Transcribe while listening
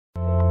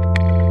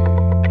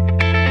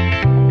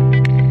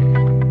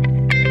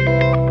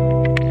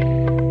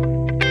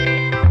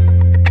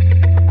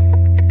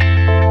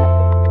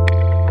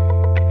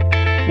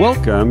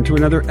Welcome to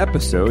another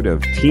episode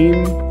of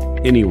Team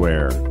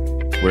Anywhere,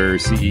 where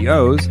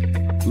CEOs,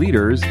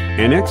 leaders,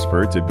 and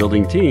experts at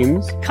building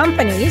teams,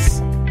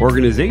 companies,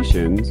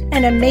 organizations,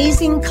 and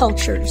amazing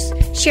cultures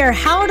share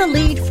how to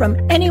lead from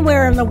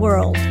anywhere in the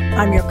world.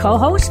 I'm your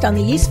co-host on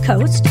the East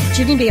Coast,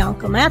 Ginny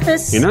Bianco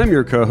Mathis. And I'm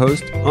your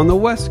co-host on the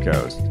West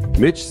Coast,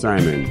 Mitch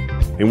Simon.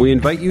 And we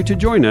invite you to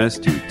join us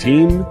to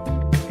Team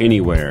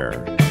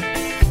Anywhere.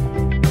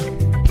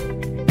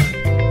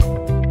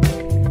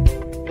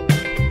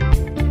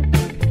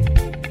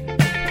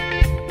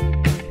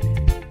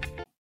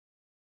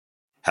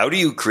 How do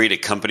you create a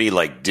company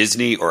like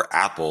Disney or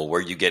Apple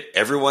where you get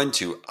everyone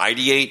to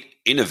ideate,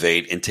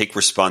 innovate, and take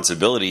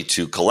responsibility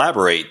to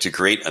collaborate to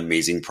create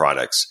amazing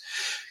products?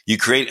 You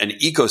create an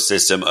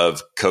ecosystem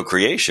of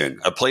co-creation,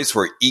 a place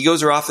where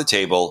egos are off the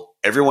table,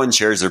 everyone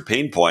shares their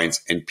pain points,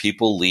 and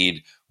people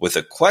lead with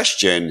a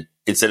question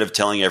instead of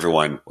telling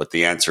everyone what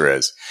the answer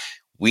is.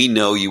 We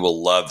know you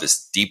will love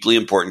this deeply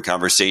important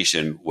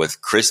conversation with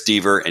Chris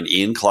Deaver and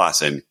Ian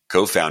Clawson,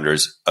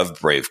 co-founders of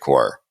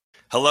Bravecore.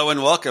 Hello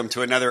and welcome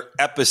to another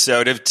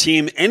episode of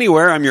Team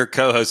Anywhere. I'm your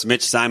co-host,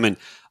 Mitch Simon,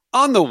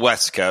 on the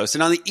West Coast.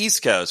 And on the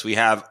East Coast, we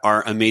have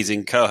our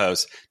amazing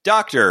co-host,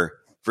 Dr.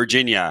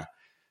 Virginia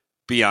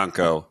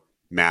Bianco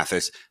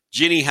Mathis.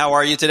 Ginny, how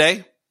are you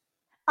today?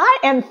 I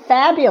am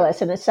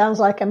fabulous, and it sounds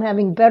like I'm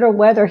having better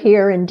weather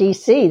here in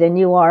D.C. than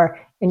you are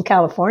in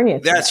California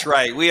today. That's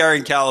right. We are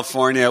in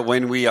California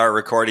when we are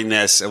recording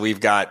this.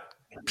 We've got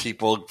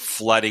people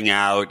flooding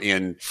out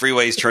and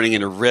freeways turning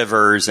into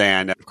rivers.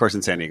 And of course,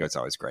 in San Diego, it's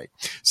always great.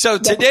 So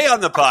today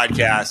on the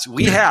podcast,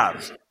 we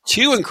have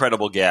two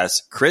incredible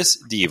guests, Chris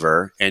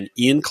Deaver and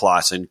Ian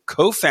Clawson,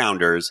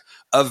 co-founders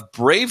of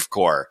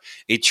Bravecore,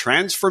 a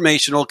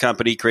transformational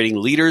company creating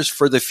leaders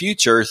for the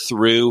future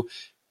through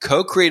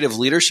co-creative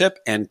leadership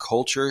and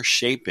culture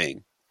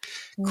shaping.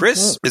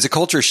 Chris is a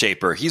culture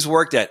shaper. He's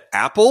worked at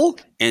Apple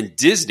and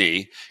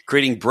Disney,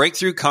 creating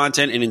breakthrough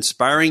content and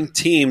inspiring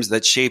teams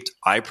that shaped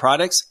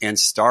iProducts and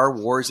Star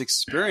Wars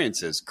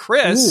experiences.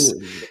 Chris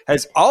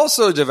has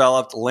also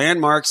developed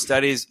landmark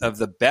studies of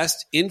the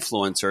best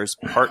influencers,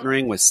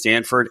 partnering with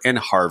Stanford and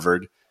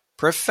Harvard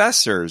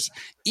professors.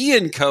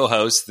 Ian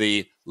co-hosts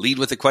the Lead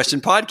with a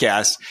Question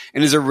podcast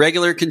and is a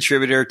regular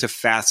contributor to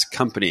Fast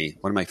Company,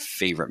 one of my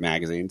favorite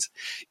magazines.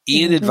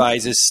 Ian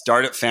advises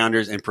startup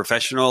founders and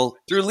professional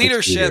through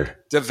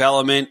leadership,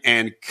 development,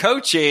 and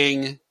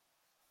coaching.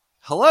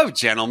 Hello,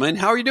 gentlemen.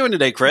 How are you doing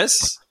today,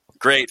 Chris?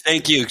 Great.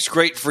 Thank you. It's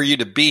great for you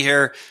to be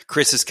here.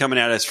 Chris is coming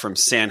at us from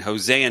San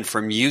Jose, and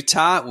from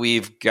Utah,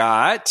 we've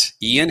got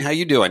Ian. How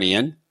you doing,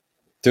 Ian?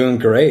 Doing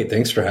great.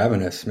 Thanks for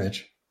having us,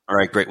 Mitch. All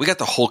right, great. We got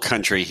the whole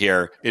country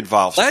here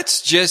involved.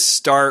 Let's just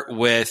start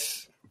with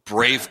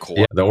Bravecore.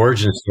 Yeah, the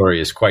origin story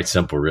is quite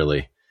simple,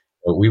 really.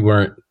 We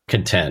weren't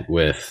content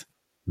with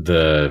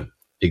the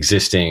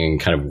existing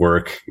kind of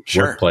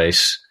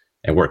workplace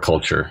and work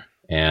culture.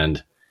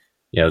 And,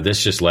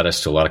 this just led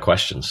us to a lot of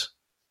questions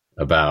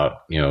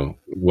about,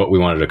 what we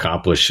wanted to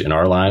accomplish in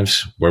our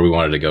lives, where we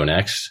wanted to go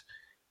next.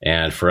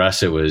 And for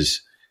us, it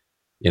was,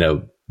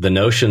 the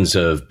notions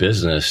of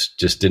business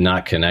just did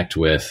not connect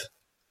with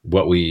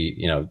what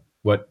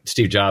what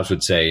Steve Jobs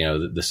would say,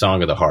 the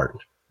song of the heart,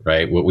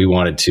 right? What we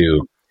wanted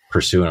to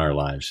pursue in our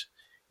lives.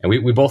 And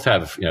we both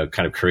have,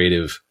 kind of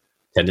creative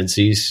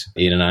tendencies,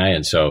 Ian and I.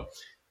 And so,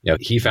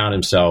 he found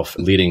himself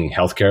leading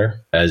healthcare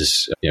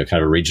as,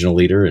 kind of a regional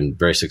leader and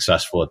very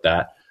successful at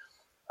that.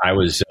 I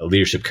was a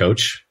leadership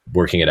coach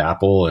working at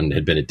Apple and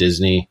had been at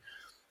Disney.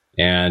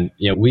 And,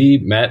 we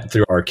met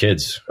through our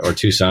kids, our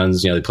two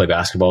sons, they play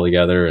basketball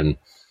together, and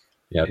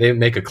they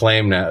make a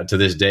claim now to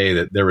this day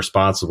that they're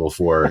responsible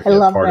for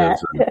part of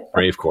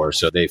Bravecore.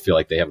 So they feel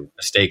like they have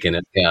a stake in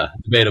it. Yeah,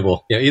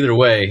 debatable. Either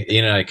way,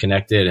 Ian and I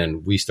connected,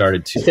 and we just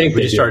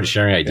started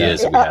sharing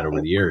ideas that we had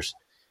over the years.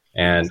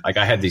 And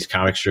I had these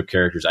comic strip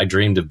characters. I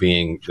dreamed of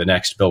being the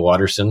next Bill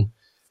Watterson.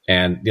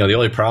 And, the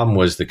only problem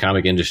was the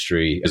comic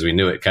industry, as we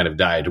knew it, kind of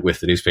died with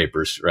the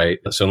newspapers, right?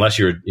 So unless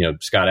you were,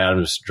 Scott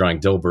Adams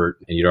drawing Dilbert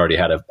and you'd already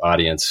had an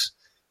audience,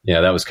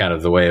 that was kind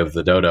of the way of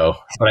the dodo.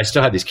 But I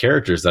still had these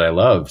characters that I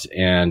loved.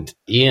 And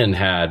Ian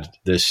had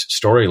this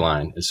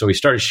storyline. And so we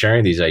started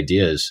sharing these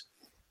ideas.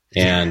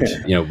 And,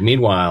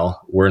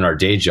 meanwhile, we're in our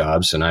day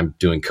jobs, and I'm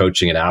doing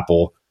coaching at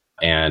Apple,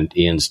 and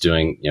Ian's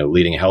doing,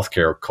 leading a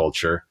healthcare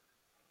culture.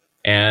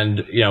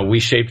 And, we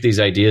shaped these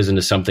ideas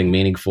into something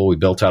meaningful. We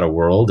built out a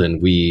world,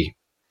 and we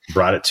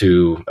brought it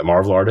to a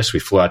Marvel artist. We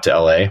flew out to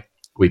LA.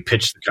 We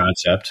pitched the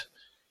concept.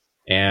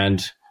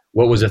 And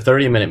what was a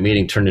 30-minute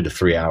meeting turned into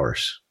 3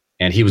 hours.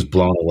 And he was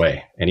blown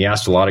away. And he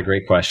asked a lot of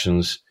great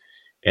questions.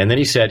 And then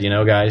he said,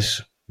 guys,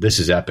 this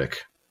is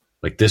epic.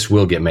 Like, this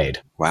will get made.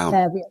 Wow.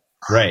 Fabulous.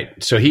 Right.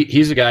 So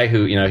he's a guy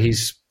who,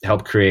 he's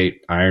helped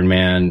create Iron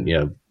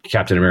Man,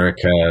 Captain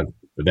America,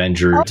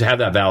 Avenger. To have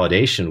that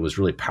validation was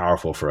really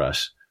powerful for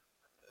us.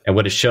 And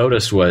what it showed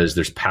us was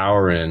there's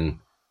power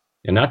in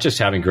not just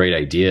having great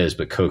ideas,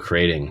 but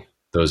co-creating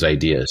those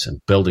ideas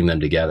and building them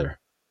together.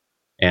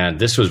 And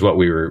this was what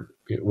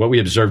we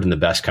observed in the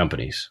best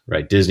companies,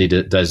 right? Disney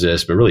does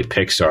this, but really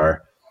Pixar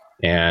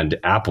and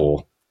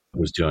Apple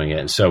was doing it.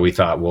 And so we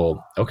thought,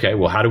 well, okay,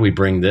 well, how do we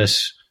bring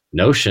this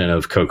notion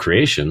of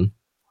co-creation,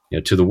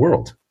 to the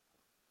world?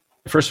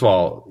 First of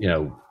all,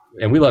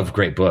 and we love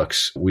great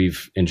books.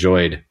 We've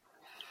enjoyed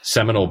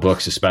seminal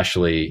books,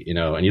 especially,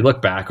 and you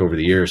look back over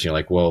the years, you're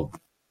like, well,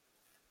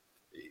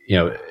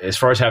 as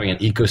far as having an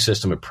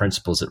ecosystem of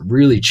principles that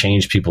really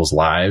change people's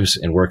lives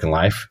and work and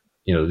life,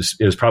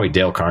 it was probably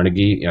Dale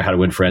Carnegie, How to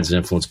Win Friends and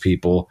Influence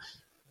People,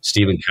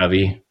 Stephen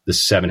Covey, The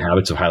 7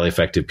 Habits of Highly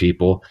Effective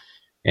People.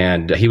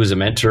 And he was a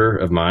mentor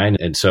of mine.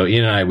 And so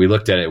Ian and I, we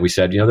looked at it, we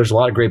said, there's a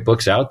lot of great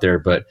books out there,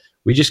 but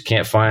we just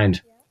can't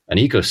find an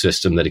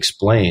ecosystem that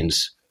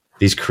explains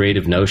these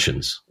creative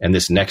notions and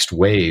this next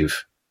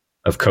wave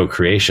of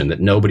co-creation that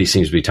nobody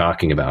seems to be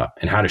talking about,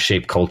 and how to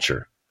shape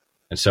culture.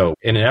 And so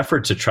in an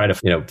effort to try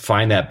to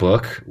find that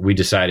book, we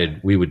decided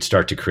we would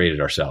start to create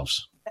it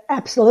ourselves.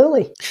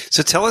 Absolutely.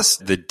 So tell us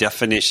the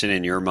definition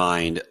in your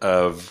mind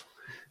of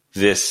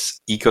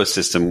this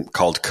ecosystem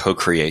called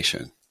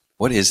co-creation.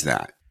 What is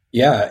that?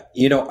 Yeah,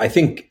 I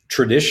think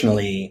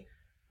traditionally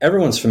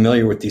everyone's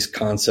familiar with these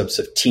concepts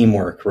of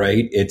teamwork,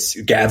 right? It's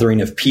a gathering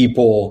of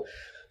people.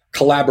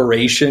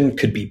 Collaboration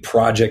could be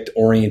project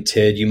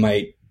oriented. You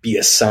might be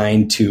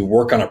assigned to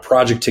work on a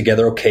project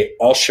together. Okay,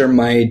 I'll share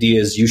my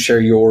ideas, you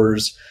share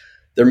yours.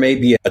 There may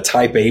be a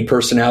type A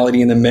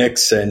personality in the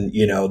mix, and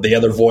the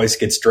other voice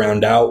gets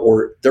drowned out,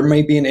 or there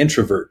may be an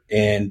introvert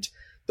and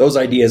those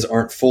ideas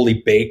aren't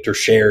fully baked or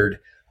shared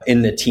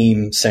in the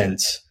team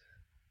sense.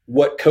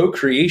 What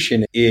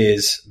co-creation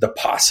is the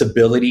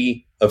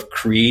possibility of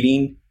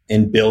creating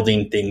and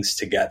building things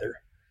together.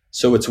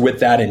 So it's with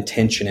that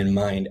intention in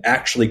mind,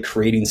 actually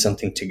creating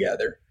something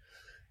together.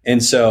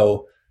 And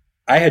so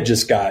I had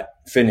just got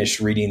finished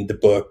reading the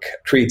book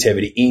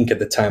Creativity Inc. at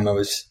the time I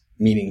was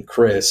meeting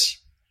Chris.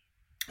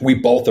 We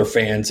both are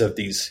fans of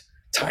these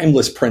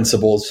timeless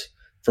principles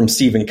from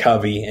Stephen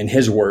Covey and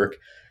his work.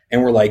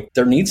 And we're like,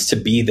 there needs to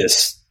be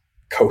this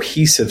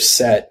cohesive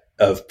set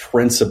of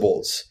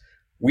principles.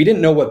 We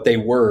didn't know what they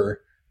were.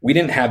 We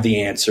didn't have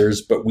the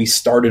answers, but we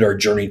started our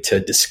journey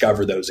to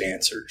discover those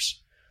answers.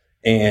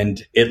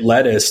 And it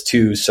led us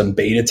to some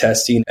beta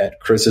testing at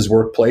Chris's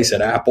workplace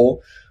at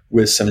Apple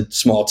with some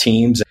small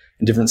teams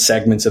in different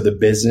segments of the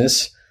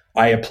business.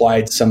 I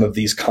applied some of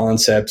these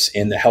concepts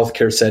in the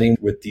healthcare setting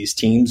with these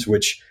teams,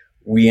 which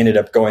we ended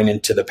up going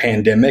into the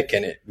pandemic,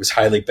 and it was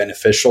highly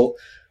beneficial.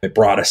 It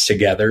brought us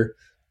together.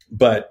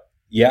 But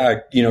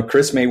yeah,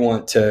 Chris may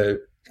want to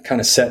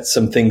kind of set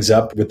some things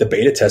up with the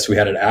beta test we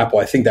had at Apple.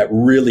 I think that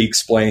really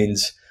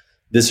explains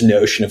this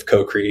notion of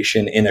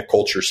co-creation in a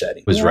culture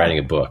setting. I was writing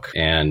a book,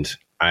 and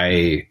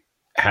I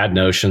had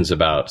notions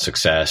about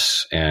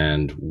success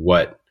and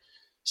what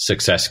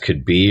success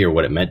could be or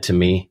what it meant to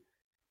me.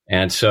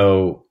 And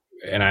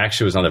I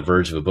actually was on the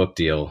verge of a book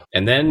deal.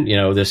 And then,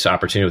 this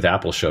opportunity with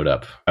Apple showed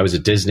up. I was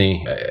at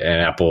Disney,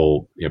 and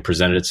Apple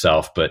presented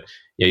itself, but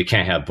you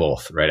can't have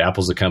both, right?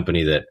 Apple's a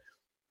company that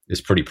is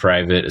pretty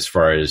private as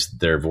far as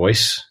their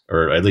voice,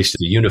 or at least a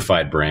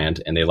unified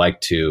brand, and they like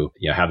to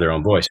have their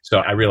own voice. So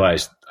I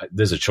realized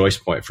there's a choice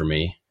point for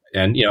me.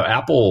 And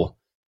Apple,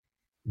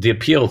 the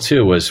appeal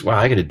too was, wow,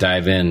 I got to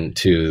dive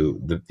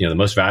into the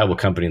most valuable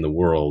company in the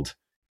world.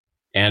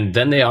 And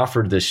then they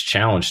offered this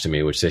challenge to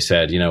me, which they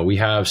said, we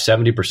have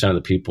 70% of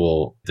the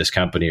people at this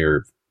company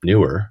are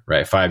newer,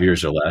 right? 5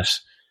 years or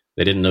less.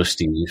 They didn't know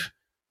Steve.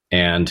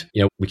 And,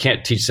 we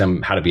can't teach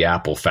them how to be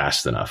Apple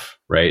fast enough,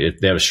 right?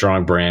 They have a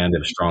strong brand, they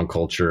have a strong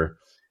culture.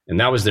 And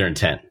that was their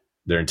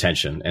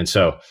intention. And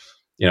so,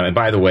 and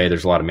by the way,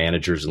 there's a lot of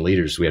managers and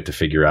leaders we have to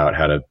figure out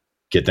how to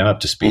get them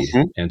up to speed.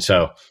 Mm-hmm. And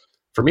so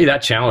for me,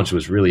 that challenge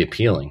was really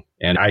appealing.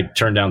 And I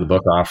turned down the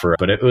book offer,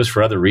 but it was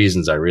for other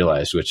reasons I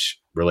realized, which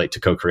relate to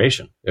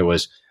co-creation. It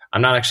was,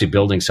 I'm not actually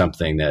building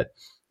something that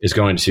is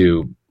going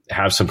to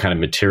have some kind of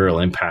material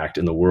impact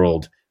in the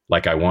world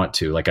like I want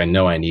to, like I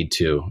know I need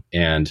to.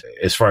 And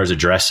as far as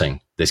addressing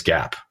this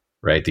gap,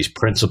 right, these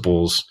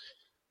principles,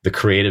 the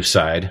creative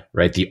side,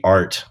 right, the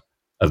art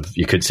of,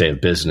 you could say,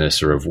 of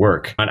business or of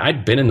work. And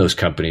I'd been in those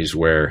companies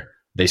where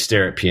they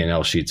stare at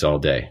P&L sheets all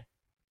day,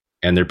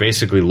 and they're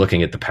basically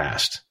looking at the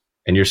past.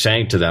 And I'm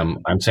saying to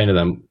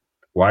them,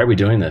 why are we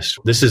doing this?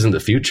 This isn't the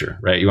future,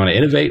 right? You want to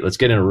innovate? Let's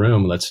get in a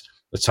room. Let's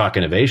talk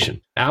innovation.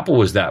 Apple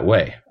was that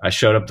way. I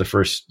showed up the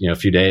first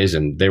few days,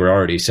 and they were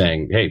already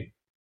saying, hey,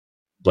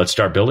 let's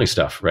start building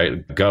stuff,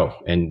 right? Go.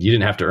 And you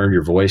didn't have to earn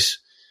your voice.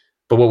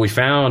 But what we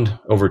found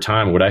over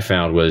time, what I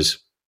found was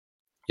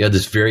you had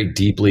this very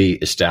deeply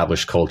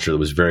established culture that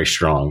was very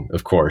strong,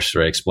 of course,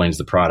 right? Explains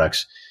the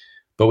products.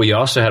 But what you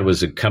also had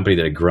was a company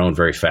that had grown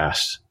very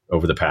fast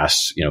over the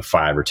past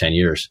 5 or 10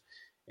 years.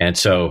 And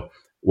so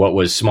what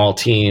was small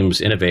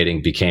teams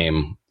innovating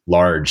became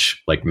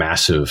large, like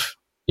massive,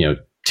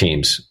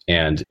 teams,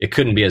 and it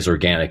couldn't be as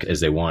organic as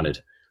they wanted.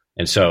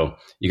 And so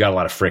you got a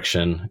lot of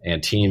friction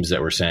and teams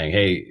that were saying,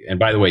 hey, and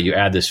by the way, you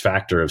add this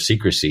factor of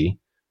secrecy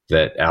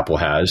that Apple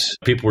has.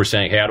 People were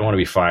saying, hey, I don't want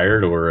to be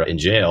fired or in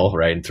jail,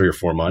 right, in 3 or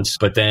 4 months.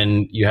 But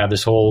then you have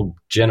this whole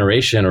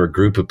generation or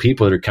group of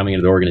people that are coming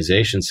into the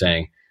organization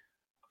saying,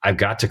 I've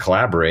got to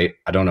collaborate.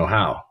 I don't know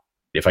how.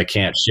 If I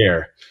can't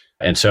share,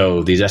 And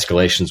so these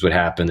escalations would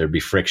happen. There'd be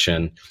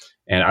friction.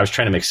 And I was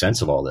trying to make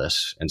sense of all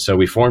this. And so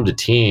we formed a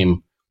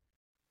team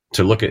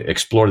to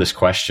explore this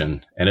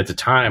question. And at the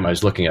time I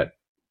was looking at,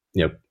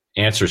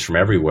 answers from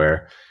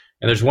everywhere.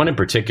 And there's one in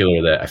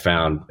particular that I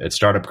found at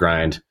Startup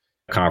Grind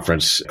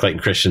conference.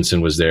 Clayton Christensen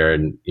was there,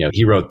 and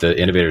he wrote The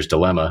Innovator's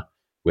Dilemma,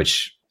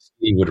 which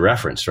he would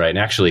reference, right? And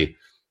actually,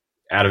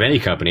 out of any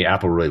company,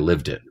 Apple really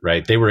lived it,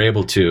 right? They were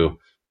able to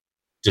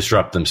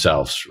disrupt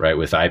themselves, right,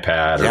 with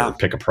iPad or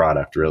pick a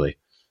product, really.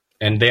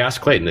 And they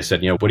asked Clayton, they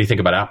said, what do you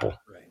think about Apple?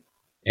 Right.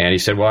 And he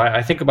said, well,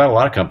 I think about a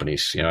lot of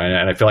companies, and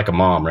I feel like a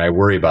mom, right? I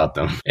worry about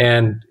them.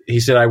 And he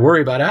said, I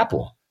worry about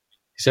Apple.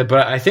 He said,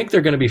 but I think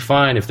they're going to be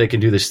fine if they can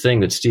do this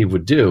thing that Steve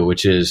would do,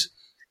 which is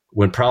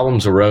when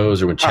problems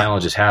arose or when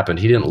challenges happened,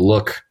 he didn't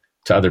look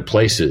to other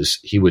places.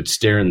 He would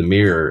stare in the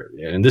mirror.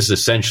 And this is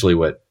essentially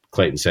what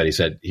Clayton said. He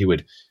said he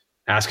would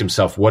ask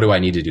himself, what do I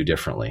need to do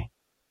differently?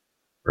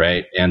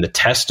 Right. And the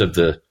test of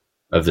the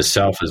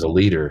self as a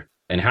leader.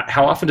 And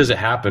how often does it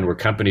happen where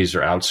companies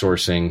are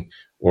outsourcing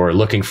or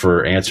looking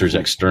for answers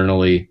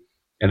externally,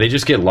 and they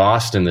just get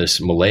lost in this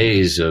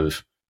malaise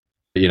of,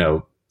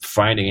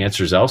 finding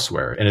answers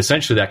elsewhere. And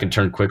essentially that can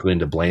turn quickly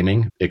into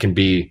blaming. It can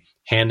be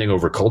handing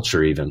over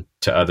culture even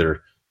to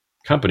other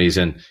companies.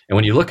 And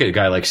when you look at a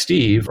guy like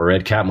Steve or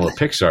Ed Catmull at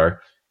Pixar,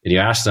 and you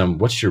ask them,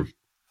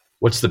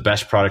 what's the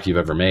best product you've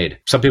ever made?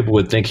 Some people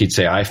would think he'd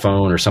say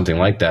iPhone or something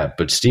like that,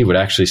 but Steve would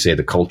actually say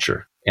the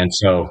culture. And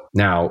so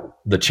now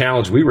the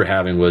challenge we were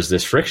having was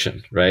this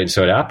friction, right? And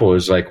so at Apple, it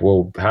was like,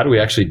 well, how do we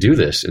actually do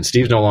this? And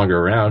Steve's no longer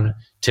around.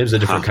 Tim's a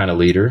different kind of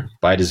leader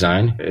by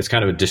design. It's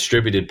kind of a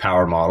distributed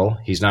power model.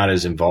 He's not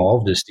as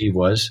involved as Steve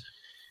was.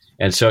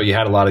 And so you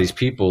had a lot of these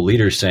people,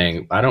 leaders,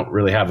 saying, I don't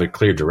really have a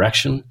clear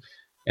direction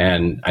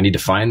and I need to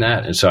find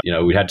that. And so,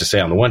 we had to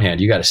say, on the one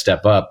hand, you got to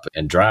step up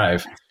and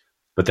drive.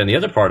 But then the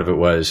other part of it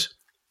was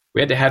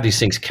we had to have these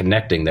things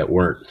connecting that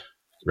weren't,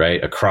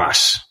 right,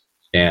 across,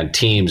 and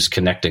teams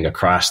connecting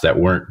across that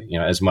weren't,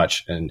 as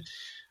much. And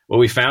what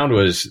we found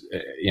was,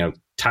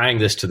 tying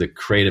this to the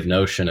creative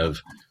notion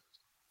of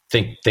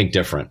think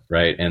different,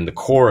 right? And the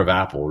core of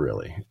Apple,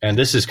 really. And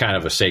this is kind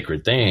of a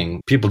sacred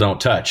thing people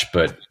don't touch,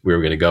 but we were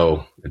going to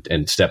go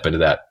and step into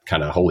that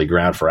kind of holy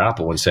ground for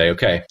Apple and say,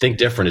 okay, think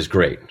different is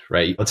great,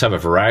 right? Let's have a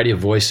variety of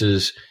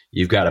voices.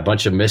 You've got a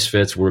bunch of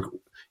misfits.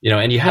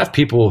 And you have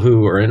people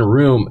who are in a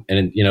room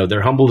and,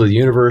 they're humble to the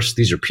universe.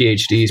 These are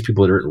PhDs,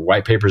 people that are written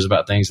white papers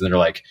about things. And they're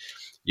like,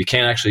 we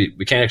can't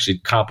actually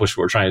accomplish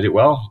what we're trying to do.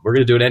 Well, we're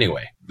going to do it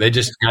anyway. They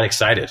just got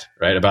excited,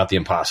 right, about the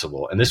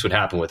impossible. And this would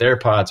happen with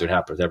AirPods. It would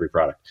happen with every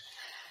product.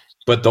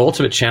 But the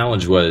ultimate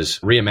challenge was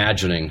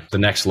reimagining the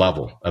next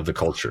level of the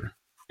culture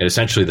and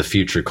essentially the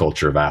future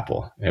culture of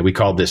Apple. And we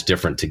called this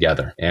Different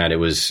Together. And it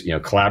was,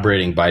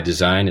 collaborating by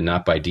design and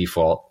not by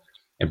default,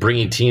 and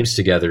bringing teams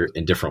together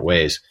in different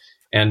ways.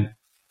 And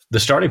the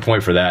starting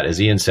point for that,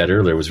 as Ian said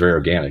earlier, was very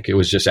organic. It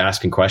was just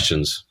asking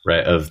questions,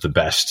 right, of the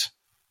best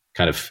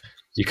kind of,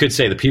 you could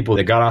say the people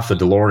that got off the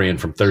DeLorean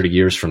from 30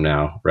 years from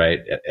now, right,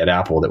 at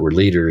Apple, that were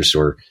leaders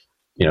or,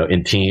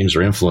 in teams or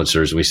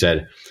influencers. And we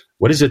said,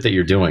 what is it that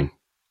you're doing?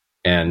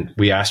 And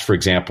we asked, for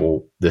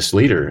example, this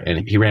leader,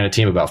 and he ran a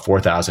team of about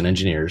 4,000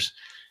 engineers,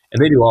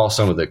 and they do all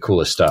some of the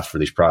coolest stuff for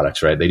these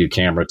products, right? They do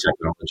camera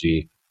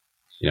technology,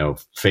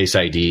 Face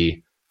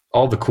ID,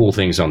 all the cool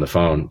things on the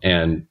phone.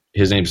 And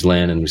his name's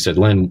Lynn. And we said,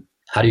 Lynn,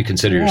 how do you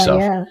consider yourself?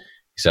 Yeah.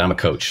 He said, I'm a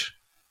coach.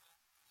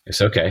 I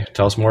said, okay,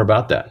 tell us more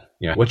about that.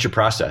 What's your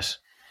process?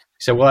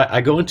 He said, well,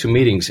 I go into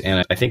meetings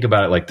and I think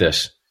about it like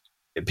this.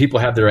 People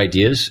have their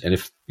ideas, and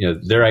if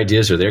their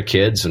ideas are their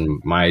kids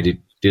and my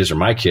ideas are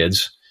my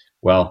kids,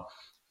 well,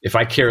 if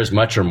I care as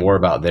much or more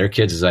about their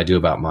kids as I do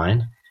about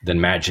mine,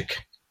 then magic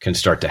can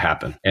start to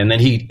happen. And then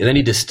he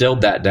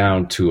distilled that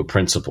down to a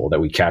principle that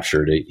we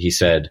captured. He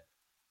said,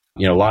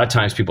 a lot of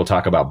times people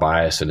talk about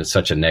bias and it's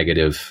such a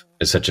negative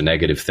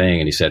thing.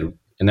 And he said,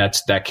 and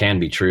that can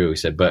be true. He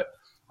said, but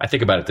I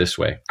think about it this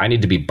way. I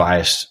need to be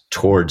biased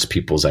towards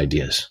people's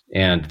ideas.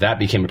 And that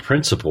became a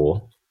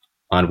principle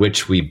on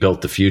which we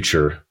built the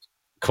future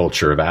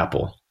culture of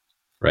Apple,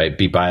 right?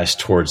 Be biased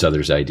towards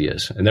others'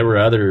 ideas. And there were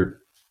other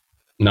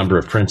number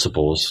of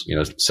principles,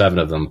 7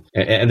 of them.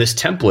 And this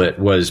template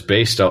was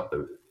based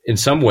in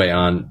some way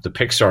on the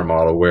Pixar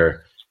model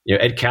where,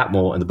 Ed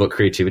Catmull in the book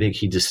Creativity,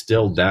 he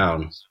distilled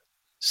down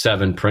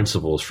 7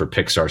 principles for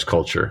Pixar's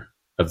culture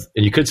and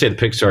you could say the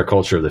Pixar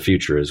culture of the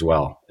future as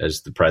well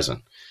as the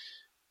present.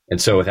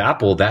 And so with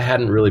Apple, that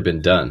hadn't really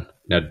been done.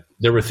 Now,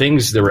 there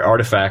were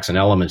artifacts and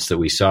elements that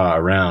we saw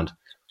around,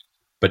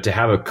 but to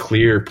have a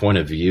clear point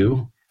of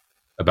view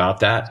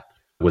about that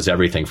was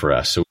everything for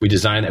us. So we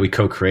designed that, we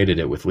co-created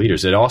it with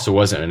leaders. It also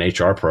wasn't an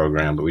HR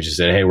program, but we just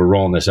said, hey, we're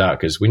rolling this out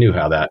because we knew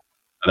how that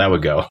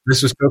would go.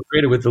 This was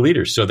co-created with the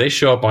leaders. So they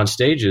show up on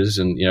stages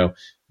and,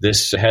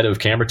 this head of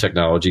camera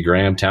technology,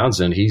 Graham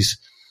Townsend,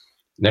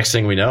 next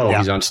thing we know,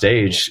 he's on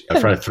stage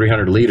in front of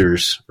 300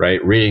 leaders,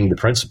 right, reading the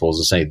principles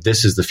and saying,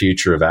 this is the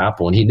future of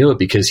Apple. And he knew it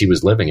because he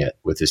was living it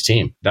with his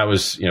team. That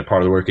was,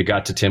 part of the work. It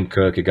got to Tim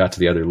Cook, it got to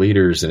the other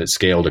leaders, and it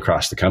scaled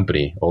across the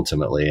company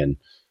ultimately. And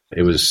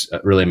it was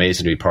really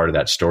amazing to be part of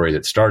that story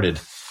that started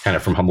kind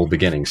of from humble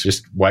beginnings,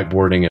 just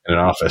whiteboarding in an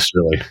office,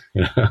 really.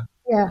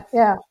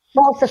 Yeah.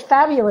 Well, it's a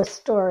fabulous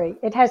story.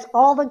 It has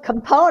all the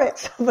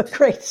components of a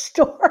great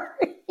story.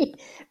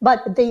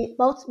 But the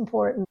most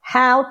important,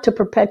 how to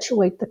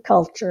perpetuate the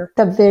culture,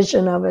 the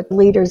vision of it,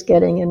 leaders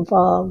getting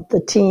involved,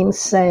 the team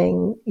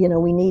saying,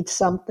 we need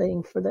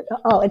something for the,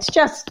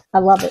 I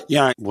love it.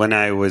 Yeah. When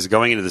I was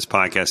going into this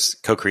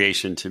podcast,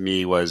 co-creation to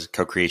me was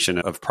co-creation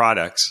of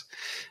products.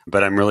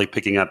 But I'm really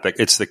picking up that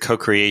it's the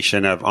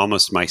co-creation of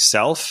almost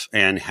myself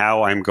and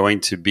how I'm going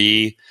to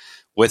be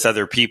with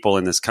other people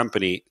in this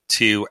company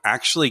to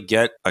actually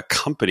get a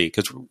company,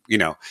 because,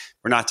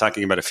 we're not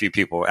talking about a few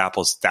people,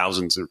 Apple's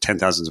thousands or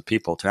 10,000s of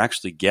people, to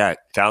actually get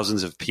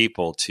thousands of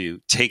people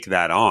to take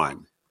that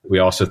on. We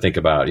also think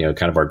about,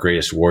 kind of our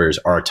greatest warriors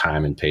are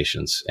time and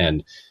patience.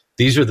 And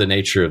these are the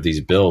nature of these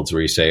builds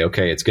where you say,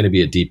 okay, it's going to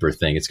be a deeper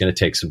thing. It's going to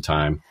take some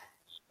time.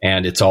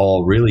 And it's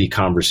all really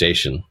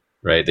conversation,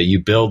 right? That you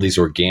build these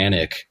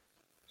organic,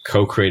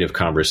 co-creative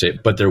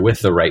conversations, but they're with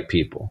the right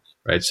people,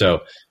 right?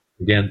 So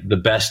again, the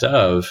best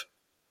of,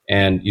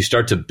 and you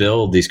start to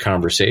build these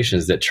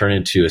conversations that turn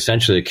into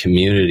essentially a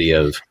community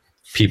of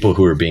people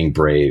who are being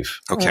brave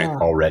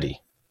already,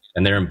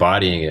 and they're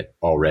embodying it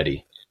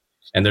already.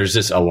 And there's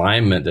this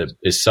alignment that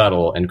is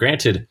subtle. And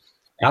granted,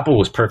 Apple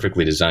was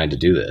perfectly designed to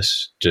do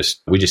this.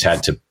 We just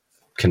had to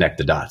connect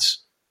the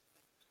dots.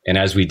 And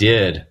as we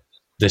did,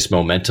 this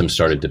momentum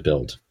started to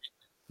build,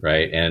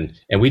 right? And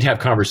we'd have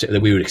conversations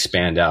that we would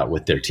expand out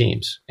with their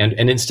teams. And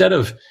instead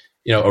of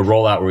a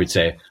rollout where we'd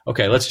say,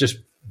 okay, let's just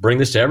bring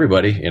this to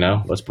everybody,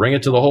 let's bring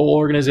it to the whole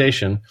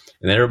organization.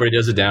 And then everybody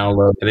does a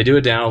download, and they do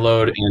a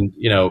download, and,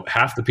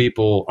 half the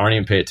people aren't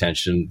even pay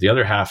attention. The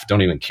other half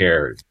don't even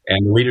care.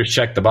 And the leaders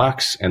check the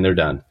box and they're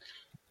done.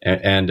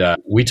 And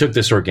we took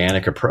this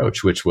organic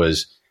approach, which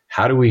was,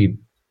 how do we,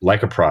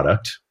 like a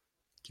product,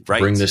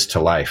 bring this to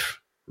life,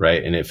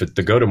 right? And if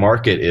the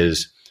go-to-market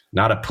is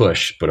not a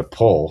push, but a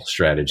pull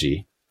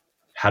strategy,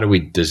 how do we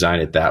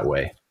design it that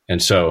way?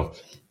 And so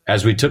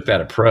as we took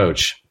that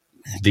approach,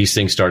 these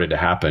things started to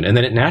happen. And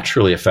then it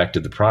naturally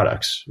affected the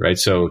products, right?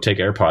 So take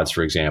AirPods,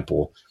 for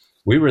example.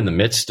 We were in the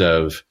midst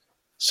of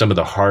some of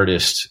the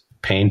hardest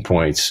pain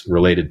points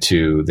related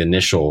to the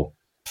initial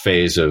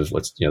phase of,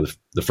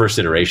 the first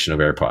iteration of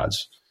AirPods.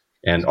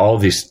 And all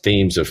of these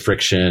themes of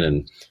friction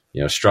and,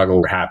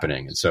 struggle were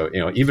happening. And so,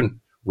 even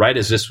right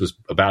as this was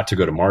about to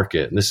go to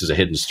market, and this is a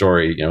hidden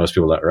story, most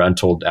people that are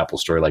untold Apple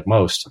story like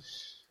most,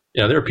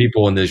 there are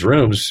people in these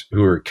rooms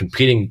who are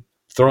competing,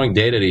 throwing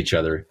data at each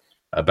other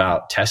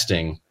about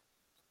testing,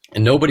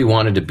 and nobody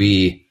wanted to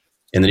be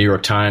in the New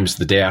York Times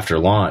the day after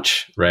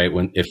launch, right?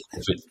 If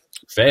it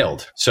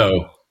failed.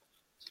 So,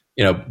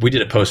 we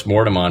did a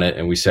postmortem on it,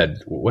 and we said,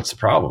 what's the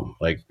problem?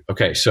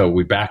 Okay, so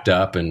we backed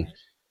up, and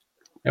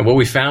what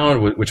we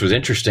found, which was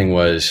interesting,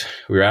 was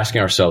we were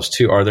asking ourselves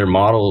too, are there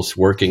models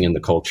working in the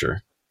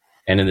culture?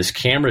 And in this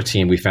camera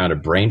team, we found a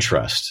brain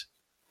trust,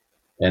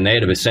 and they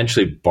had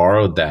essentially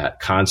borrowed that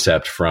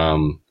concept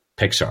from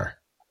Pixar.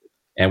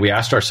 And we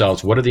asked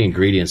ourselves, what are the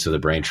ingredients of the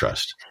brain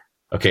trust?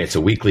 Okay, it's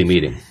a weekly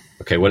meeting.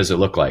 Okay, what does it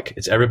look like?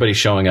 It's everybody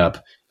showing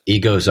up,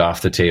 egos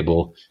off the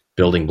table,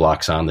 building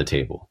blocks on the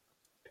table.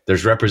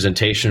 There's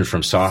representation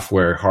from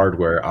software,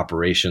 hardware,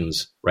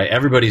 operations, right?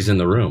 Everybody's in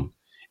the room.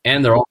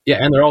 And they're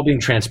all being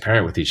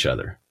transparent with each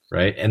other,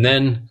 right? And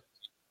then,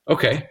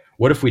 okay,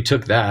 what if we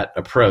took that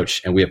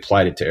approach and we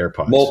applied it to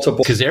AirPods? Multiple.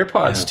 Because the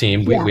AirPods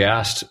team, we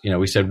asked,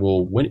 we said,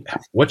 well,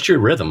 what's your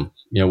rhythm,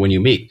 when you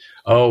meet?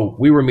 Oh,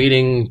 we were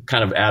meeting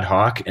kind of ad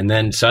hoc, and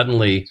then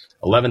suddenly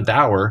 11th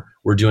hour,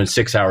 we're doing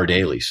 6-hour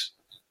dailies.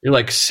 You're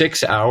like,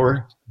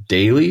 6-hour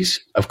dailies?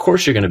 Of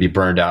course you're going to be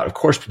burned out. Of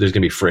course there's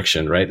going to be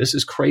friction, right? This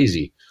is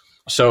crazy.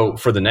 So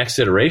for the next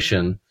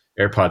iteration,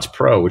 AirPods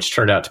Pro, which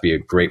turned out to be a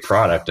great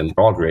product, and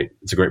they're all great,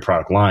 it's a great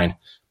product line,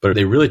 but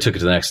they really took it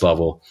to the next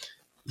level.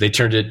 They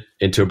turned it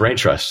into a brain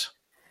trust,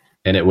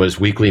 and it was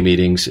weekly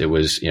meetings. It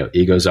was,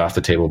 egos off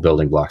the table,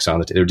 building blocks on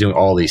the table. They were doing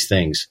all these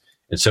things.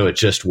 And so it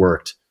just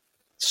worked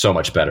so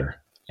much better.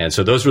 And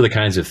so those were the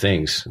kinds of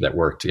things that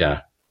worked.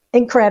 Yeah.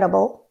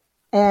 Incredible.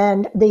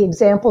 And the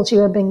examples you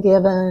have been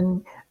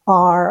given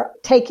are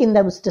taking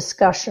those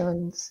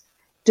discussions,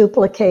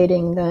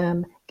 duplicating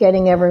them,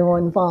 getting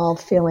everyone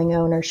involved, feeling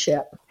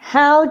ownership.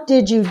 How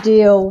did you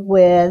deal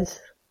with,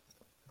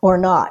 or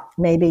not,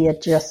 maybe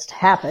it just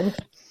happened,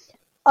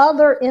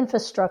 other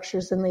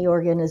infrastructures in the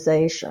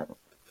organization?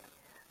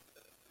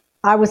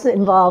 I was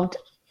involved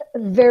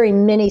very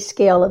mini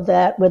scale of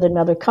that with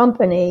another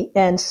company.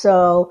 And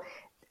so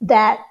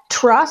that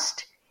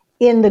trust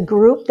in the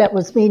group that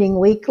was meeting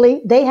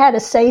weekly, they had to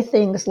say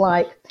things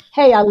like,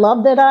 hey, I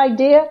love that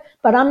idea,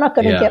 but I'm not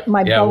going to get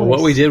my bonus. Well,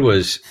 what we did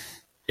was,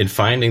 in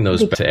finding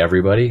those to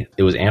everybody,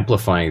 it was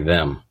amplifying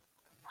them.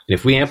 And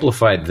if we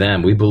amplified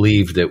them, we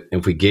believed that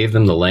if we gave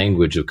them the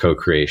language of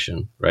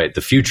co-creation, right,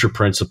 the future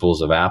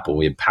principles of Apple,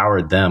 we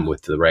empowered them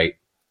with the right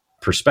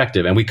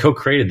perspective, and we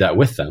co-created that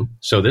with them.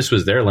 So this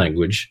was their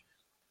language,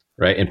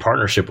 right, in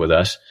partnership with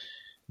us.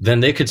 Then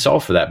they could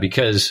solve for that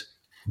because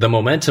the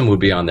momentum would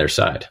be on their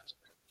side.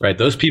 right?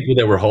 Those people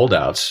that were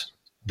holdouts,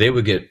 they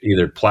would get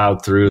either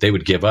plowed through, they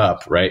would give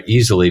up, right,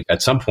 easily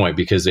at some point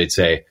because they'd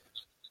say,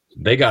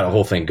 they got a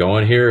whole thing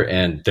going here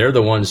and they're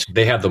the ones,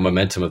 they have the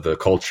momentum of the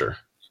culture,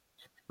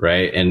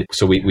 right? And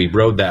so we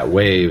rode that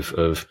wave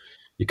of,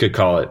 you could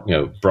call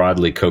it,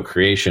 broadly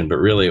co-creation, but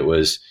really it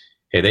was,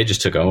 hey, they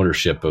just took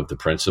ownership of the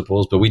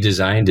principles, but we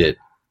designed it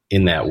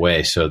in that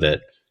way so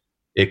that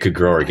it could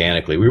grow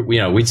organically.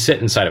 We'd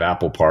sit inside of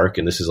Apple Park,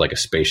 and this is like a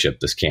spaceship,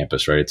 this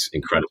campus, right? It's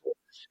incredible.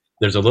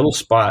 There's a little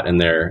spot in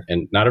there,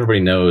 and not everybody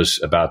knows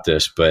about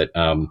this, but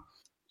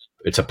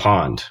it's a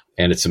pond,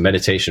 and it's a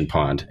meditation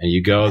pond. And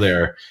you go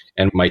there,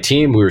 and my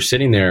team, we were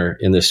sitting there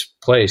in this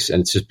place,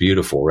 and it's just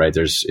beautiful, right?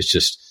 It's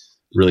just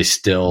really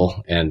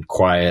still and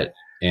quiet.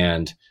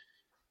 And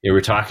we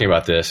were talking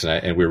about this,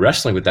 and we were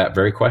wrestling with that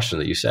very question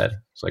that you said.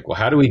 It's like, well,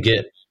 how do we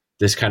get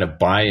this kind of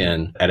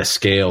buy-in at a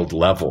scaled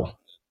level,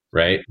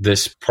 right?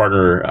 This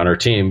partner on our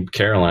team,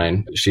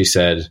 Caroline, she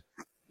said,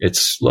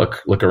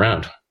 look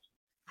around.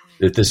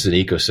 This is an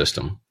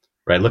ecosystem,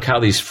 right? Look how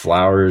these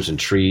flowers and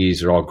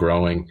trees are all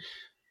growing.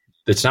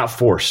 It's not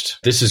forced.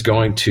 This is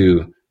going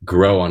to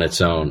grow on its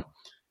own.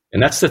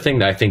 And that's the thing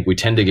that I think we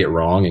tend to get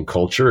wrong in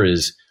culture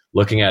is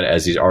looking at it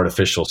as these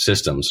artificial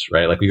systems,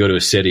 right? Like we go to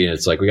a city and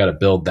it's like, we got to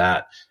build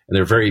that. And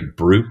they're very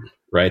brute,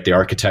 right? The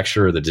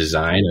architecture or the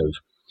design of,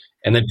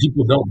 and then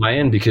people don't buy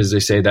in because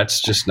they say,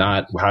 that's just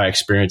not how I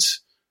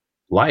experience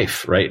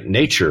life, right?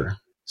 Nature.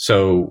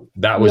 So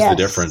that was the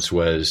difference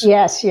was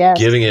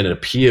giving it an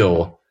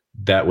appeal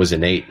that was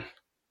innate,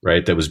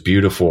 right? That was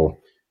beautiful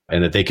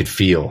and that they could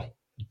feel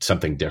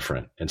something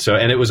different.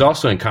 And it was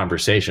also in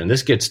conversation.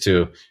 This gets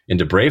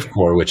into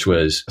Bravecore, which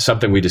was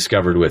something we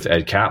discovered with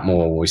Ed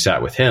Catmull when we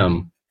sat with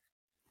him.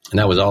 And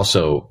that was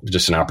also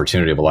just an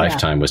opportunity of a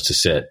lifetime was to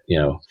sit,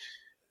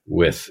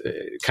 with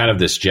kind of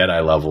this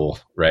Jedi level,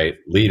 right,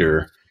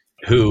 leader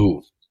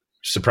who,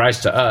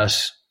 surprised to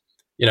us,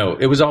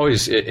 it was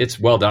always, it's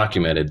well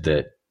documented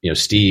that,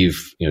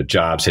 Steve,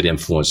 Jobs had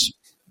influenced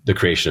the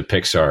creation of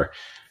Pixar,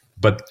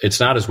 but it's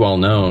not as well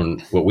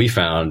known what we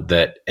found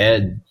that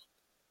Ed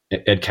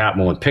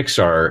Catmull and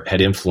Pixar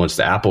had influenced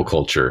the Apple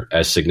culture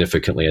as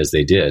significantly as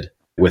they did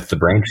with the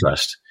brain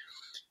trust.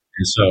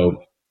 And so,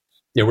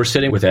 we're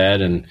sitting with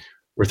Ed and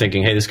we're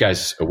thinking, hey, this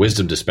guy's a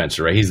wisdom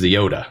dispenser, right? He's the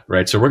Yoda,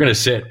 right? So we're going to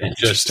sit and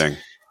just hit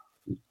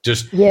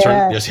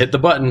the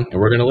button and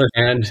we're going to listen.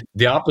 And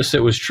the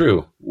opposite was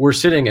true. We're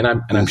sitting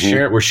and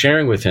we're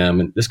sharing with him,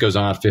 and this goes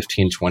on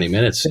 15, 20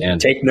 minutes. And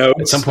take notes.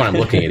 At some point I'm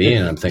looking at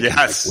Ian and I'm thinking,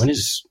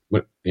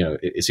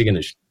 is he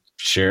going to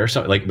share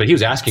something? But he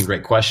was asking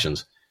great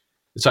questions.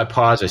 So I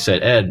paused. I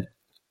said, Ed,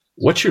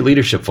 what's your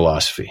leadership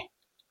philosophy?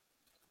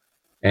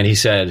 And he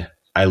said,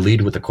 I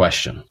lead with a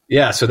question.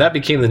 Yeah. So that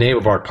became the name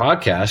of our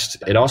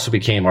podcast. It also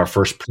became our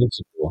first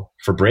principle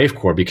for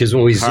Bravecore, because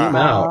when we zoom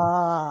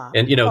out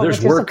and,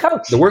 there's work,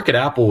 the work at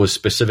Apple was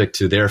specific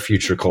to their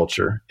future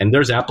culture, and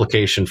there's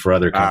application for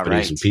other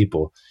companies and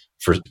people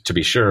to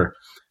be sure.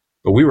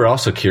 But we were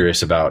also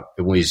curious about,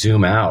 when we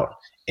zoom out,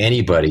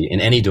 anybody in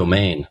any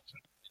domain,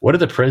 what are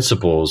the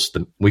principles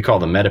that we call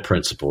the meta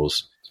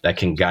principles that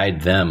can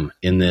guide them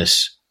in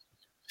this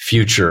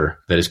future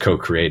that is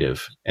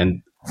co-creative?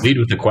 And lead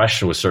with the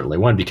question was certainly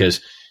one, because,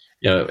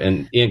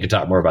 and Ian could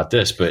talk more about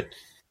this, but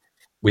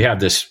we have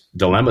this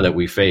dilemma that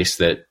we face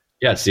that,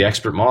 it's the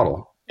expert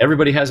model.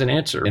 Everybody has an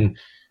answer. And,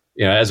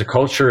 as a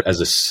culture, as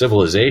a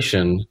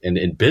civilization, and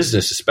in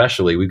business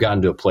especially, we've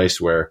gotten to a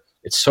place where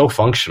it's so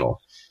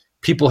functional.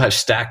 People have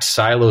stacked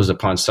silos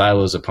upon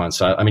silos upon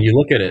silos. I mean, you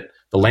look at it,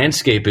 the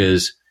landscape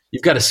is,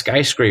 you've got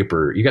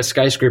you got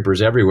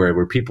skyscrapers everywhere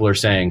where people are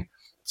saying,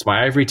 it's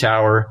my ivory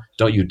tower,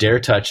 don't you dare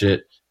touch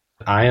it.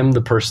 I am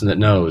the person that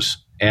knows.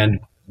 And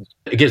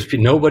it gives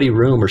nobody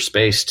room or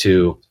space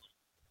to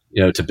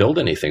build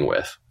anything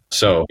with.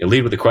 So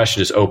lead with the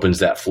question just opens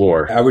that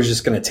floor. I was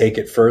just going to take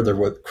it further.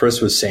 What Chris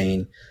was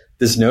saying,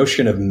 this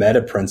notion of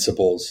meta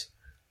principles,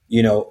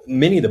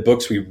 many of the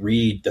books we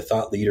read, the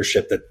thought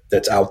leadership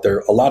that's out there,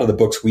 a lot of the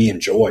books we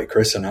enjoy,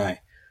 Chris and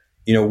I,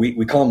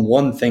 we call them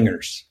one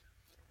thingers,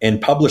 and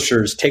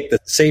publishers take the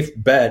safe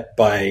bet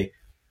by,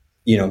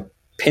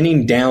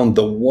 pinning down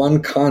the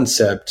one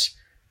concept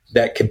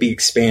that could be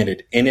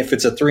expanded. And if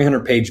it's a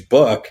 300-page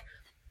book,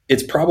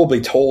 it's probably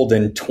told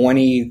in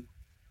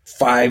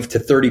 25 to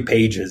 30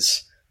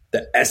 pages,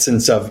 the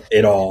essence of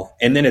it all.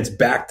 And then it's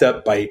backed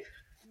up by,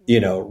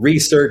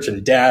 research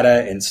and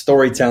data and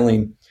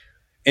storytelling.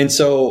 And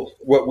so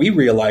what we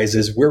realize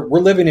is we're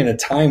living in a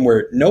time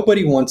where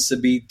nobody wants to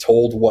be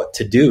told what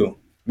to do.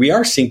 We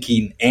are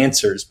seeking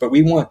answers, but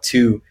we want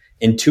to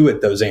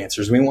intuit those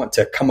answers. We want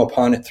to come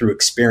upon it through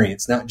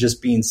experience, not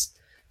just being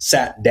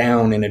sat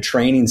down in a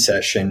training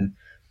session,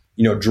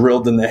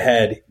 drilled in the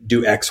head,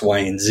 do X, Y,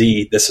 and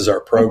Z. This is our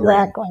program.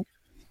 Exactly.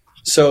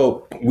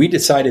 So we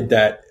decided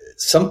that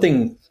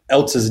something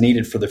else is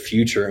needed for the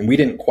future. And we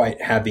didn't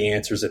quite have the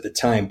answers at the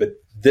time, but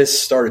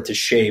this started to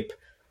shape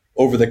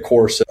over the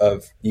course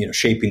of,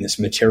 shaping this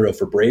material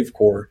for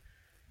Bravecore.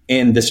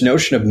 And this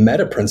notion of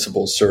meta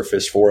principles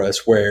surfaced for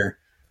us, where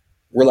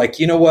we're like,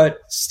 you know what,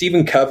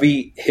 Stephen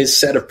Covey, his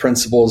set of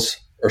principles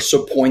are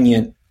so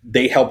poignant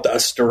they helped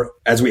us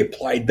as we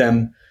applied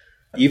them,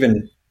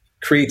 even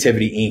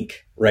Creativity Inc.,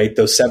 right?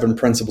 Those 7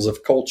 principles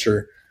of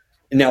culture.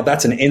 And now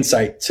that's an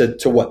insight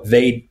to what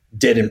they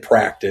did and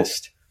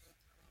practiced.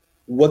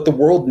 What the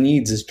world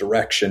needs is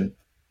direction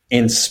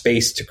and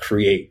space to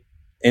create.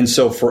 And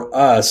so for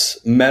us,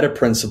 meta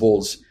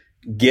principles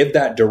give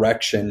that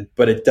direction,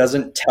 but it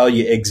doesn't tell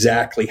you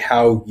exactly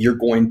how you're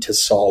going to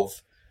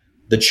solve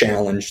the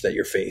challenge that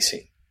you're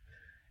facing.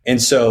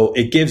 And so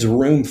it gives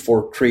room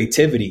for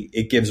creativity.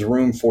 It gives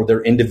room for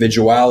their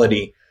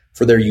individuality,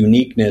 for their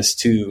uniqueness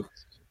to,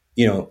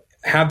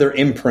 have their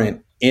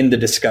imprint in the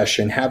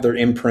discussion, have their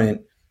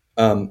imprint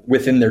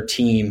within their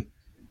team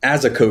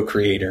as a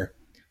co-creator.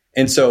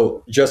 And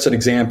so just an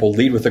example,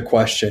 lead with a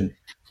question.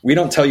 We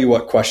don't tell you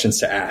what questions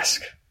to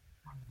ask.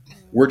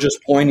 We're just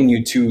pointing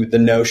you to the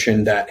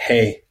notion that,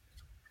 hey,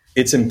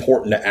 it's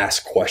important to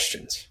ask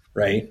questions,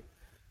 right?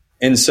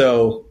 And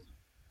so,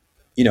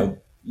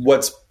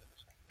 what's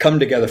come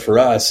together for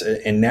us,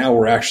 and now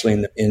we're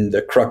actually in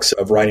the crux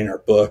of writing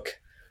our book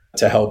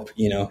to help,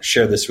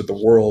 share this with the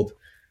world,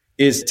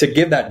 is to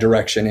give that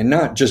direction, and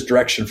not just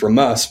direction from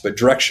us, but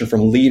direction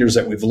from leaders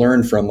that we've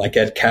learned from, like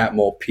Ed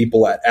Catmull,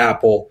 people at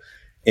Apple,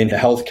 in the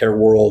healthcare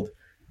world.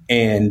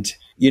 And,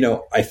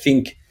 I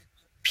think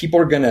people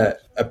are going to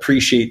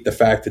appreciate the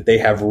fact that they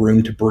have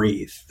room to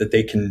breathe, that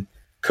they can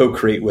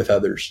co-create with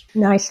others.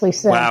 Nicely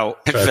said. Wow.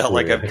 It felt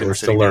like I've been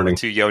sitting there with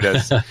 2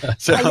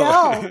 Yodas. So I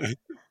know.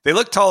 They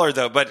look taller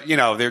though, but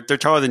they're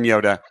taller than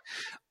Yoda.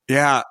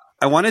 Yeah.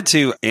 I wanted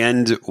to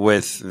end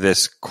with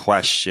this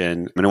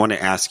question, and I want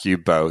to ask you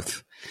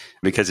both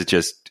because it's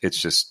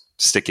just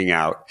sticking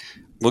out.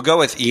 We'll go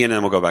with Ian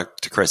and we'll go back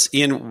to Chris.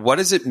 Ian, what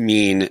does it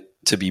mean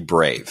to be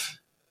brave?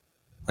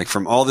 Like,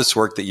 from all this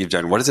work that you've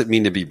done, what does it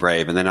mean to be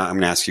brave? And then I'm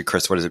going to ask you,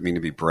 Chris, what does it mean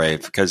to be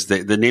brave? Because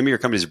the name of your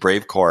company is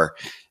Brave Core,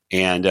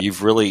 and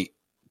you've really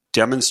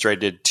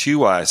demonstrated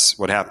to us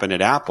what happened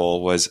at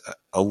Apple was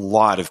a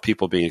lot of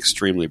people being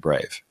extremely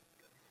brave.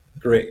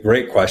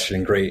 Great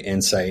question. Great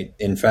insight.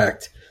 In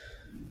fact,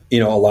 a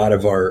lot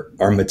of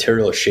our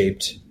material is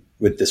shaped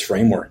with this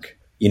framework.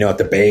 At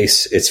the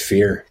base, it's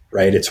fear,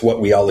 right? It's what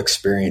we all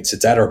experience.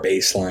 It's at our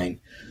baseline.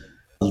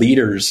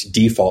 Leaders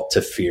default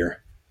to fear.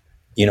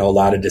 A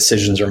lot of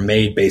decisions are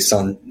made based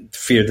on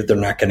fear that they're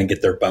not going to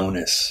get their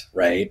bonus,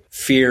 right?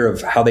 Fear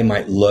of how they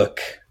might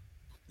look,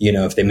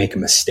 if they make a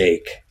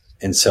mistake.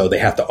 And so they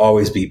have to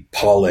always be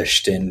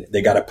polished, and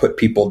they got to put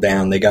people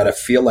down. They got to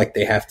feel like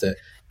they have to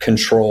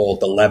control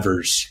the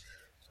levers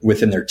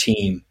within their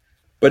team,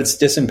 but it's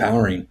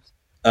disempowering.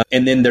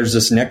 And then there's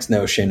this next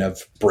notion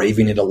of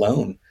braving it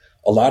alone.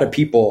 A lot of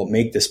people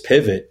make this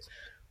pivot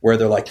where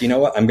they're like, you know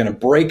what, I'm going to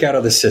break out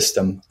of the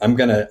system. I'm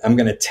going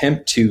to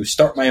attempt to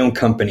start my own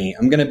company.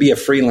 I'm going to be a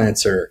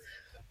freelancer.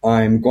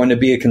 I'm going to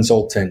be a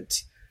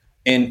consultant.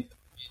 And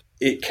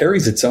it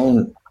carries its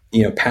own,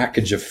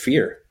 package of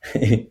fear.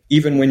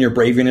 Even when you're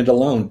braving it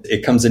alone,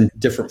 it comes in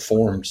different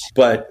forms.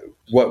 But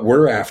what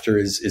we're after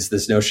is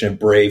this notion of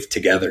brave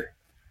together,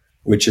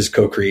 which is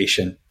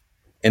co-creation.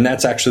 And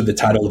that's actually the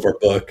title of our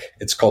book.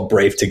 It's called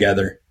Brave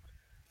Together.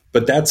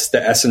 But that's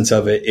the essence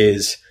of it,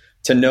 is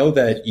to know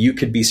that you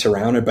could be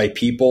surrounded by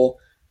people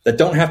that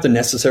don't have to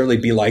necessarily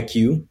be like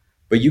you,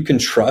 but you can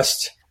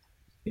trust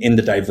in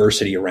the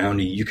diversity around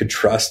you. You could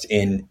trust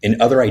in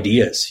other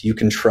ideas. You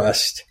can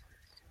trust,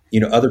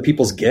 other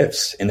people's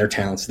gifts and their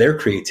talents, their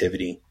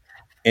creativity.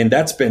 And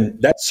that's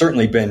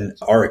certainly been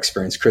our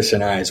experience, Chris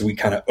and I, as we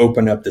kind of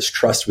open up this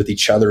trust with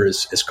each other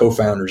as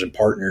co-founders and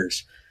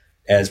partners,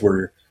 as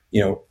we're,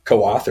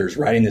 co-authors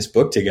writing this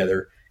book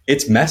together.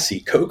 It's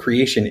messy.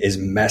 Co-creation is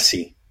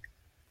messy,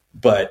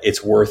 but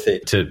it's worth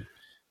it. To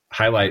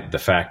highlight the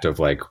fact of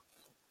like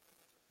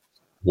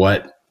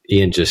what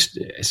Ian just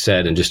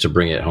said, and just to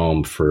bring it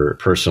home for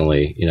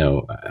personally,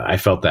 I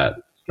felt that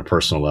on a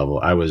personal level.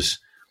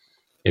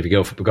 If you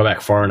go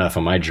back far enough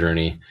on my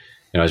journey,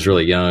 I was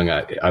really young.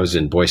 I was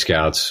in Boy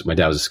Scouts. My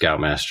dad was a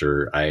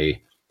scoutmaster.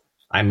 I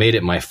made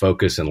it my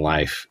focus in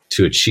life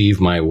to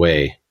achieve my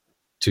way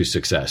to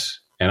success.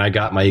 And I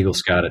got my Eagle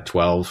Scout at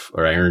 12,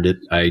 or I earned it.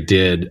 I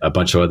did a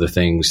bunch of other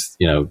things,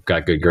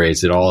 got good grades,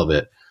 did all of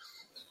it.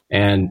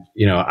 And,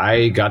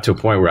 I got to a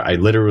point where I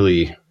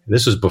literally,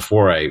 this was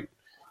before I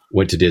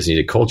went to Disney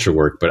to culture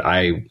work, but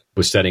I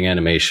was studying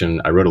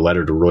animation. I wrote a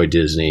letter to Roy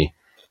Disney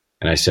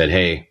and I said,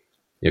 hey,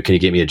 can you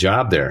get me a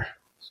job there?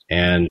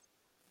 And,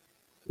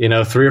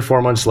 3 or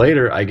 4 months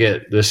later, I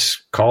get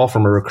this call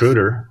from a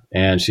recruiter,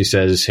 and she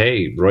says,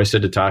 hey, Roy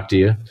said to talk to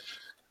you.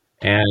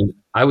 And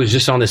I was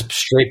just on this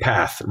straight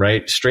path,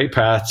 right? Straight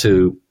path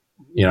to,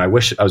 I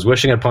was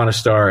wishing upon a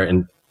star,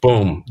 and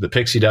boom, the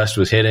pixie dust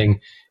was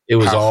hitting. It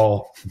was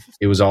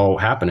all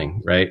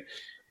happening, right?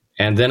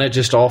 And then it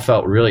just all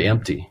felt really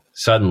empty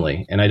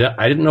suddenly. And I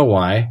didn't know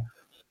why,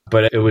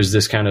 but it was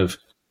this kind of,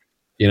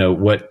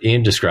 what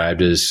Ian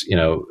described as,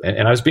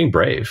 and I was being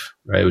brave,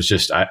 right? It was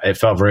just, I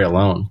felt very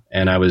alone.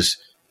 And I was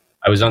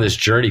on this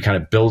journey kind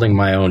of building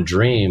my own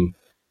dream.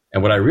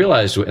 And what I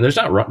realized, and there's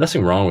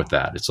nothing wrong with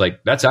that. It's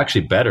like, that's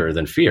actually better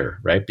than fear,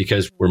 right?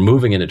 Because we're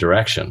moving in a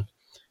direction.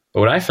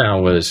 But what I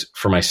found was,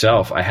 for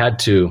myself, I had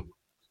to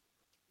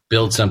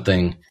build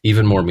something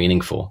even more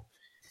meaningful.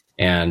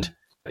 And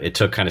it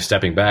took kind of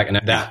stepping back. And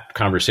that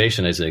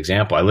conversation as an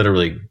example, I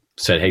literally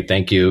said, hey,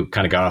 thank you,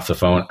 kind of got off the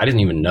phone. I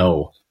didn't even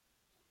know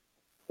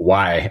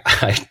why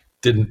I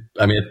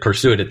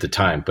pursued it at the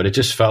time, but it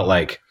just felt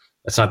like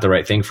that's not the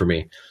right thing for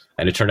me.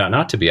 And it turned out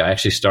not to be. I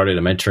actually started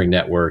a mentoring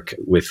network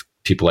with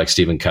people like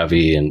Stephen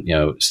Covey and,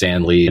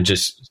 Stan Lee, and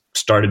just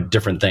started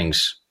different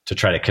things to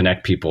try to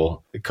connect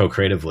people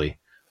co-creatively.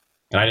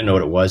 And I didn't know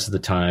what it was at the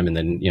time. And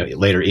then,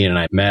 later Ian and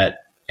I met,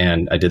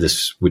 and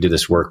we did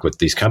this work with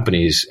these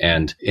companies.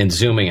 And in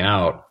zooming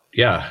out,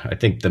 I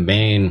think the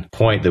main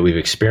point that we've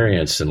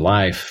experienced in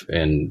life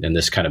and in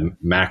this kind of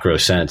macro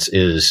sense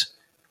is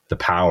the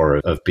power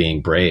of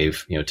being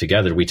brave.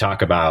 Together we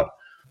talk about,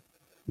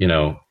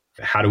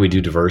 how do we do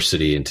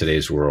diversity in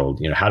today's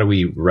world? How do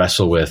we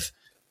wrestle with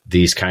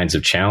these kinds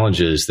of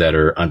challenges that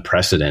are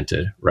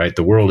unprecedented, right?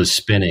 The world is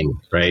spinning,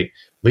 right?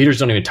 Leaders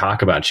don't even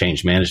talk about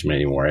change management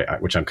anymore,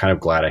 which I'm kind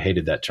of glad. I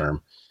hated that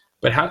term.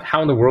 But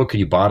how in the world could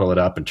you bottle it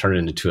up and turn it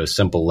into a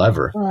simple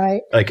lever?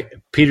 Right. Like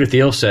Peter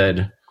Thiel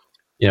said,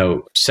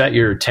 set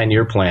your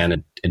 10-year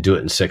plan and do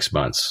it in 6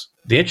 months.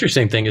 The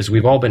interesting thing is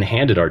we've all been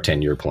handed our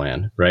 10-year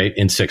plan, right,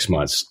 in 6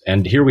 months.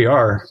 And here we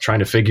are trying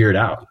to figure it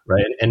out,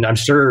 right? And I'm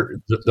sure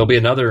there'll be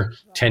another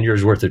 10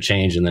 years worth of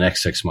change in the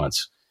next 6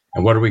 months.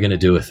 And what are we going to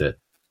do with it?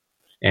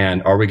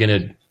 And are we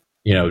going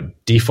to,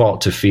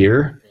 default to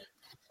fear?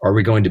 Are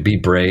we going to be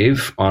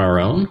brave on our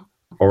own?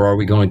 Or are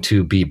we going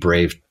to be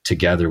brave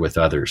together with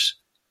others?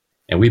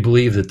 And we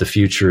believe that the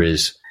future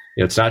is,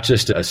 it's not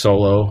just a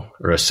solo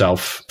or a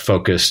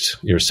self-focused,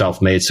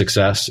 self-made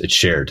success. It's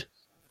shared.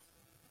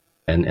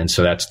 And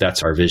so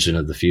that's our vision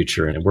of the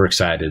future. And we're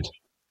excited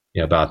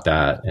about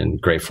that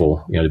and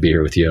grateful, to be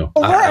here with you.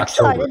 Well, we're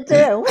excited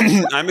too.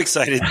 I'm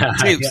excited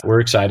too. We're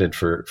excited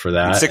for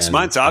that. In 6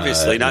 months,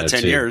 obviously, not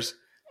 10 years.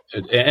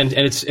 And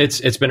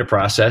it's been a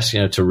process,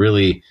 to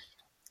really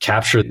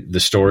capture the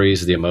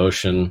stories, the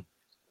emotion.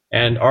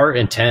 And our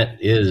intent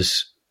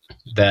is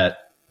that,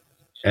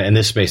 and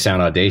this may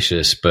sound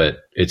audacious,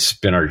 but it's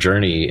been our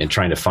journey in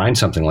trying to find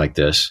something like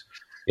this,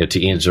 to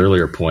Ian's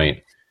earlier point,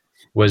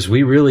 was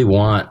we really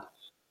want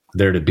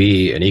there to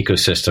be an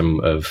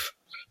ecosystem of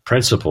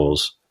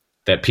principles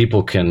that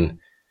people can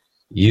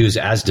use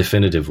as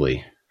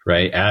definitively,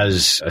 right?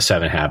 As a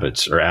 7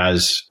 Habits or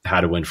as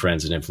How to Win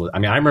Friends and Influence.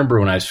 I remember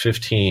when I was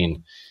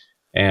 15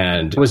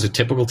 and I was a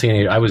typical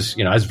teenager. I was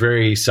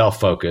very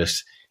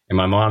self-focused, and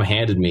my mom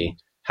handed me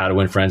How to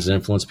Win Friends and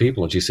Influence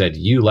People. And she said,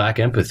 you lack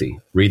empathy.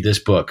 Read this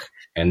book,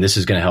 and this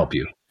is going to help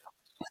you.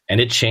 And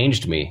it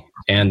changed me.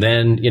 And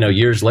then,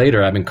 years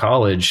later, I'm in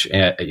college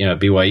at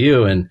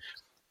BYU, and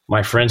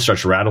my friend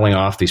starts rattling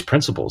off these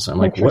principles. I'm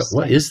like,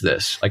 what is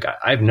this? Like,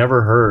 I've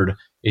never heard.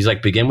 He's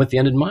like, begin with the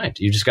end in mind.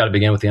 You just got to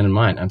begin with the end in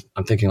mind.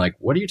 I'm thinking, like,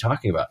 what are you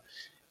talking about?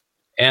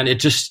 And it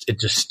just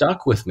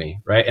stuck with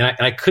me, right? And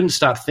I couldn't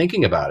stop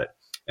thinking about it.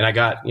 And I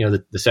got,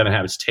 the 7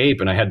 Habits tape,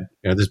 and I had,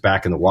 this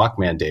back in the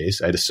Walkman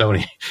days. I had a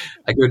Sony.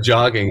 I go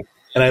jogging,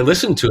 and I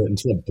listened to it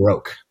until it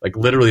broke. Like,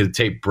 literally, the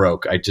tape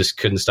broke. I just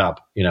couldn't stop,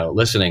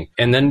 listening.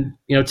 And then,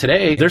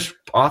 today there's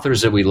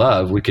authors that we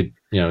love. We could,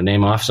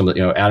 name off some of,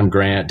 Adam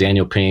Grant,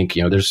 Daniel Pink.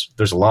 There's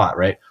a lot,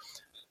 right?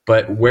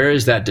 But where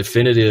is that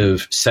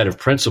definitive set of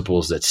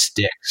principles that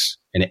sticks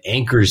and it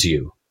anchors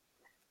you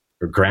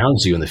or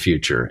grounds you in the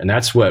future? And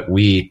that's what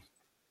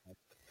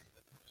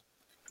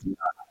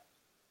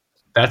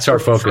that's our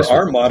focus for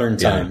our modern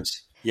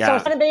times. Yeah. So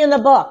it's going to be in the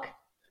book,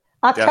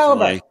 October.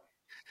 Definitely.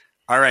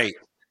 All right.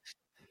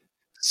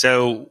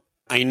 So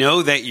I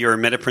know that your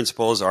meta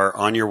principles are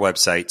on your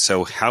website.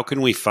 So how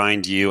can we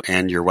find you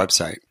and your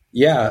website?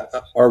 Yeah,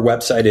 our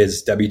website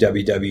is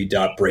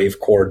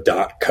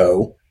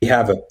www.bravecore.co. We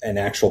have an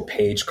actual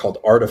page called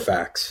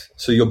Artifacts.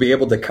 So you'll be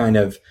able to kind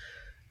of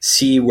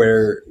see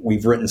where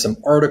we've written some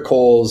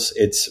articles.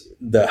 It's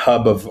the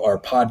hub of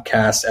our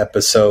podcast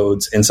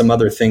episodes and some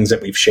other things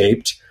that we've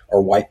shaped,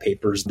 or white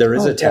papers. There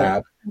is a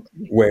tab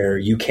where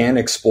you can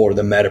explore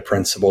the meta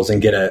principles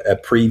and get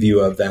a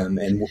preview of them.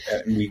 And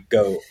we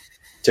go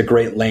to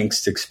great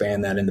lengths to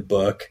expand that in the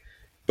book.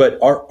 But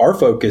our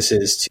focus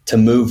is to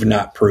move,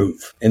 not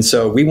prove. And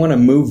so we want to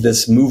move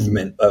this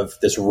movement of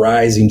this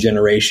rising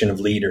generation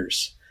of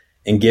leaders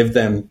and give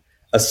them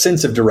a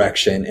sense of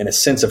direction and a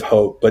sense of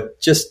hope,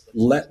 but just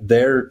let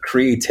their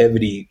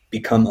creativity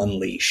become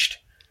unleashed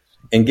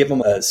and give them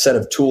a set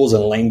of tools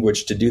and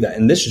language to do that.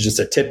 And this is just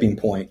a tipping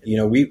point.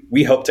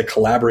 We hope to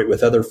collaborate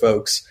with other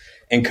folks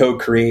and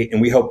co-create,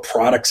 and we hope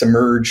products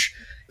emerge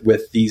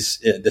with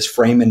this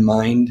frame in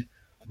mind.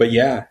 But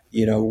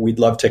we'd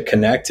love to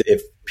connect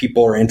if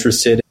people are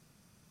interested.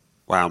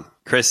 Wow.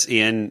 Chris,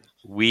 Ian,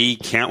 we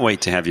can't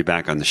wait to have you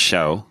back on the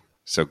show.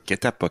 So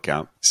get that book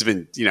out. It's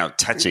been,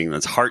 touching.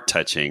 That's heart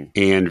touching.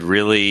 And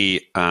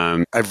really,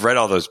 I've read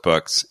all those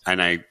books,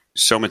 and I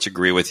so much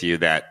agree with you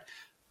that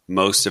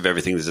most of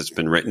everything that's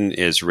been written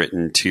is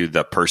written to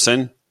the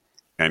person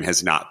and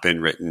has not been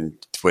written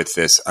with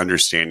this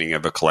understanding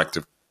of a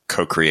collective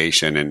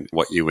co-creation and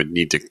what you would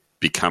need to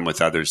become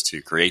with others to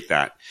create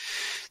that.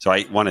 So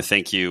I want to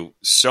thank you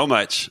so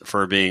much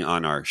for being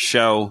on our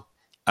show.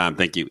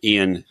 Thank you,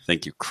 Ian.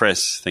 Thank you,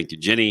 Chris. Thank you,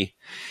 Ginny.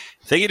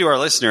 Thank you to our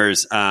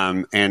listeners.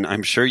 And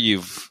I'm sure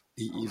you've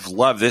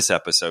loved this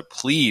episode.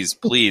 Please,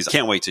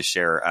 can't wait to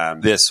share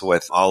this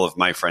with all of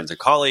my friends and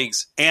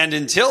colleagues. And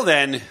until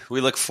then,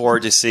 we look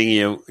forward to seeing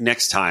you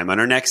next time on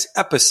our next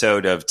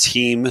episode of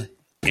Team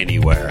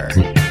Anywhere.